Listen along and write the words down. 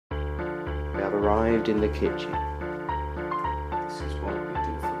have arrived in the kitchen. This is what we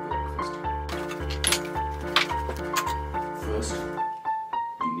do for breakfast. First,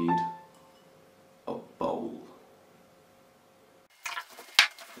 you need a bowl.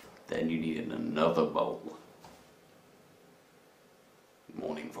 Then you need another bowl.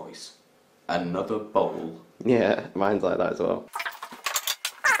 Morning voice. Another bowl. Yeah, mine's like that as well.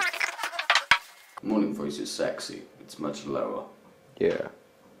 Morning voice is sexy. It's much lower. Yeah.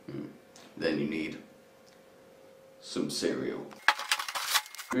 Then you need some cereal.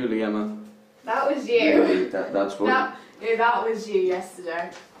 Really, Emma? That was you. Really? That's what? No, that was you yesterday.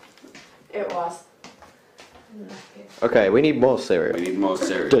 It was. Okay, we need more cereal. We need more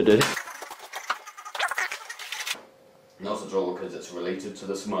cereal. Did. Not at all, because it's related to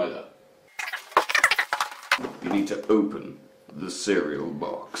the Smiler. You need to open the cereal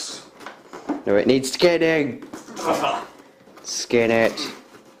box. No, it needs skinning. Skin it.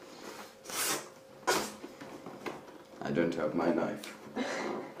 I don't have my knife,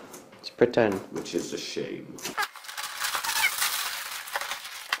 Let's pretend. which is a shame.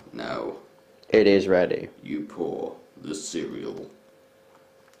 Now, It is ready. you pour the cereal.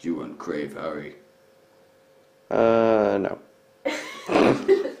 Do you want Crave, Harry? No.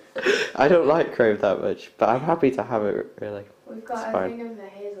 I don't like Crave that much, but I'm happy to have it, really. We've got It's a fine. thing of the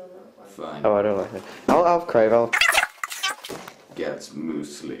hazelnut one. Fine. Oh, I don't like it. I'll have Crave, Get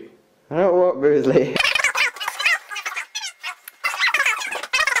muesli. I don't want muesli.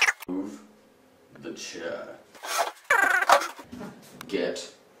 Move the chair.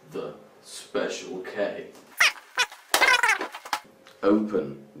 Get the special K.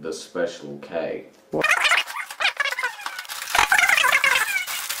 Open the special K. What?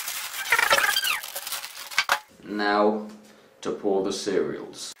 Now to pour the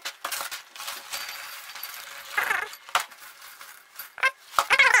cereals.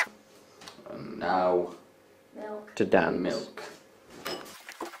 And now Milk. To dance. milk.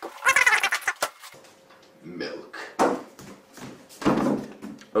 Milk.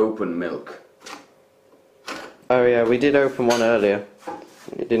 Open milk. Oh yeah, we did open one earlier.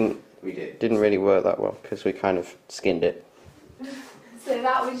 It We did. didn't really work that well because we kind of skinned it. So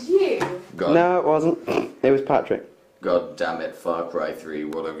that was you. God, No, it wasn't. It was Patrick. God damn it, Far Cry 3,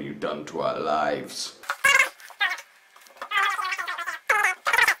 what have you done to our lives?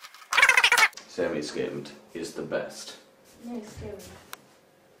 Semi-skimmed is the best. No, still.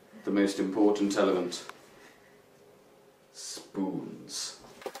 The most important element. Spoons.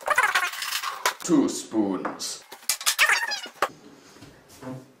 2 spoons.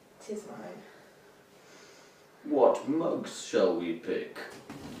 Tis mine. What mugs shall we pick?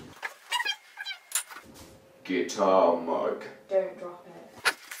 Guitar mug. Don't drop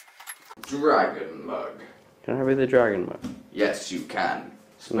it. Dragon mug. Can I have the dragon mug? Yes, you can.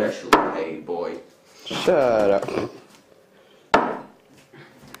 Special K, boy. Shut up.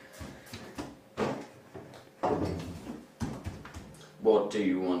 What do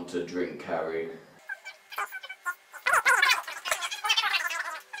you want to drink, Harry?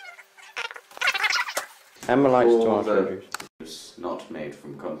 Emma likes Pour tomato the juice. juice not made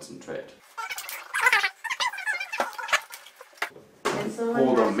from concentrate. And someone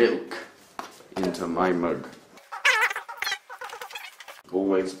Pour the has- milk into my mug.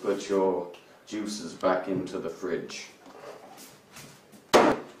 Always put your juices back into the fridge.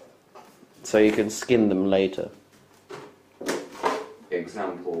 So you can skin them later.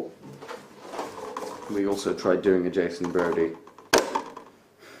 Example. We also tried doing a Jason Brody.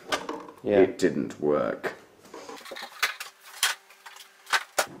 Yeah. It didn't work.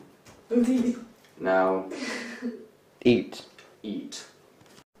 Now, Eat. eat.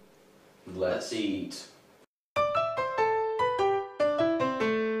 Let's eat.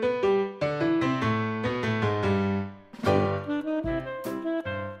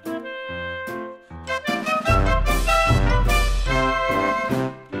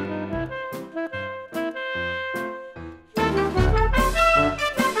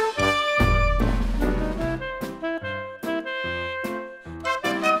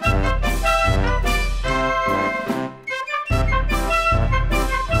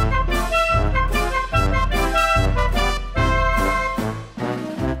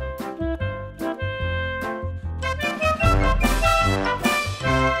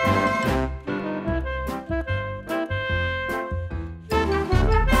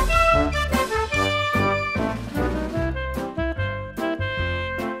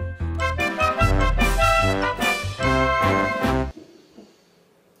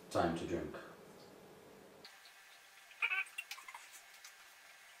 Time to drink.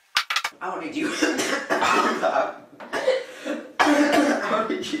 How did you? How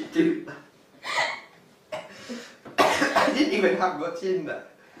did you do that? even have much in there.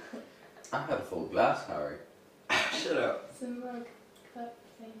 I had a full glass, Harry. Shut up. It's a mug cup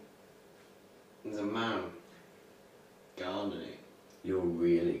thing. There's a man gardening. You're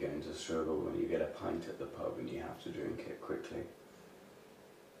really going to struggle when you get a pint at the pub and you have to drink it quickly.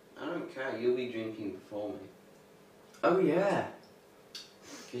 I don't care, you'll be drinking before me. Oh yeah.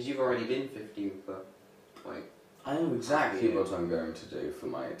 Because you've already been 15 for, like... I know exactly what I'm going to do for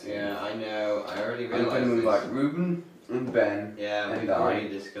my 18th. Yeah, I know, I already I'm realised going to this. invite Ruben and Ben. Yeah, and we've already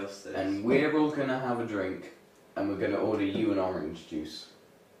discussed this. And we're all going to have a drink and we're going to order you an orange juice.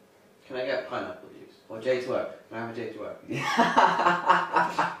 Can I get pineapple juice? Or J2O? Can I have a J2O?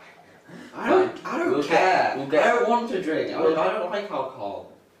 I don't We'll care. We'll get, I don't want to drink. We'll- I don't like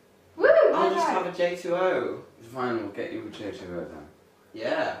alcohol. Woo! I'll just okay. have a J2O. Fine, we'll get you a J2O then.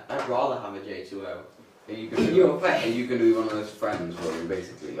 Yeah, I'd rather have a J2O. Are you going to Your Are face. you going to be one of those friends where we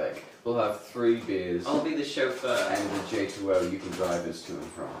basically like, we'll have 3 beers I'll be the chauffeur. and the J2O you can drive us to and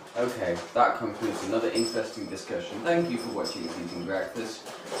from. Okay, that concludes another interesting discussion. Thank you for watching us eating breakfast.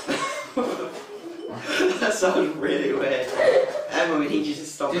 That sounds really weird. Emma, we need you to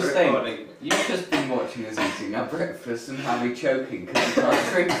stop Just recording. You've just been watching us eating our breakfast and Harry choking because he can't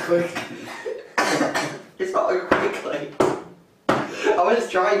drink quickly. It's not going quickly. I was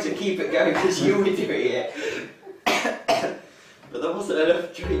trying to keep it going because you were doing it. But there wasn't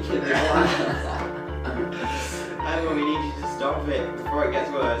enough drink in the glass. Emma, we need you to stop it before it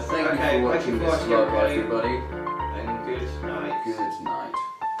gets worse. Thank you for watching this vlog, everybody. And good night. Good night.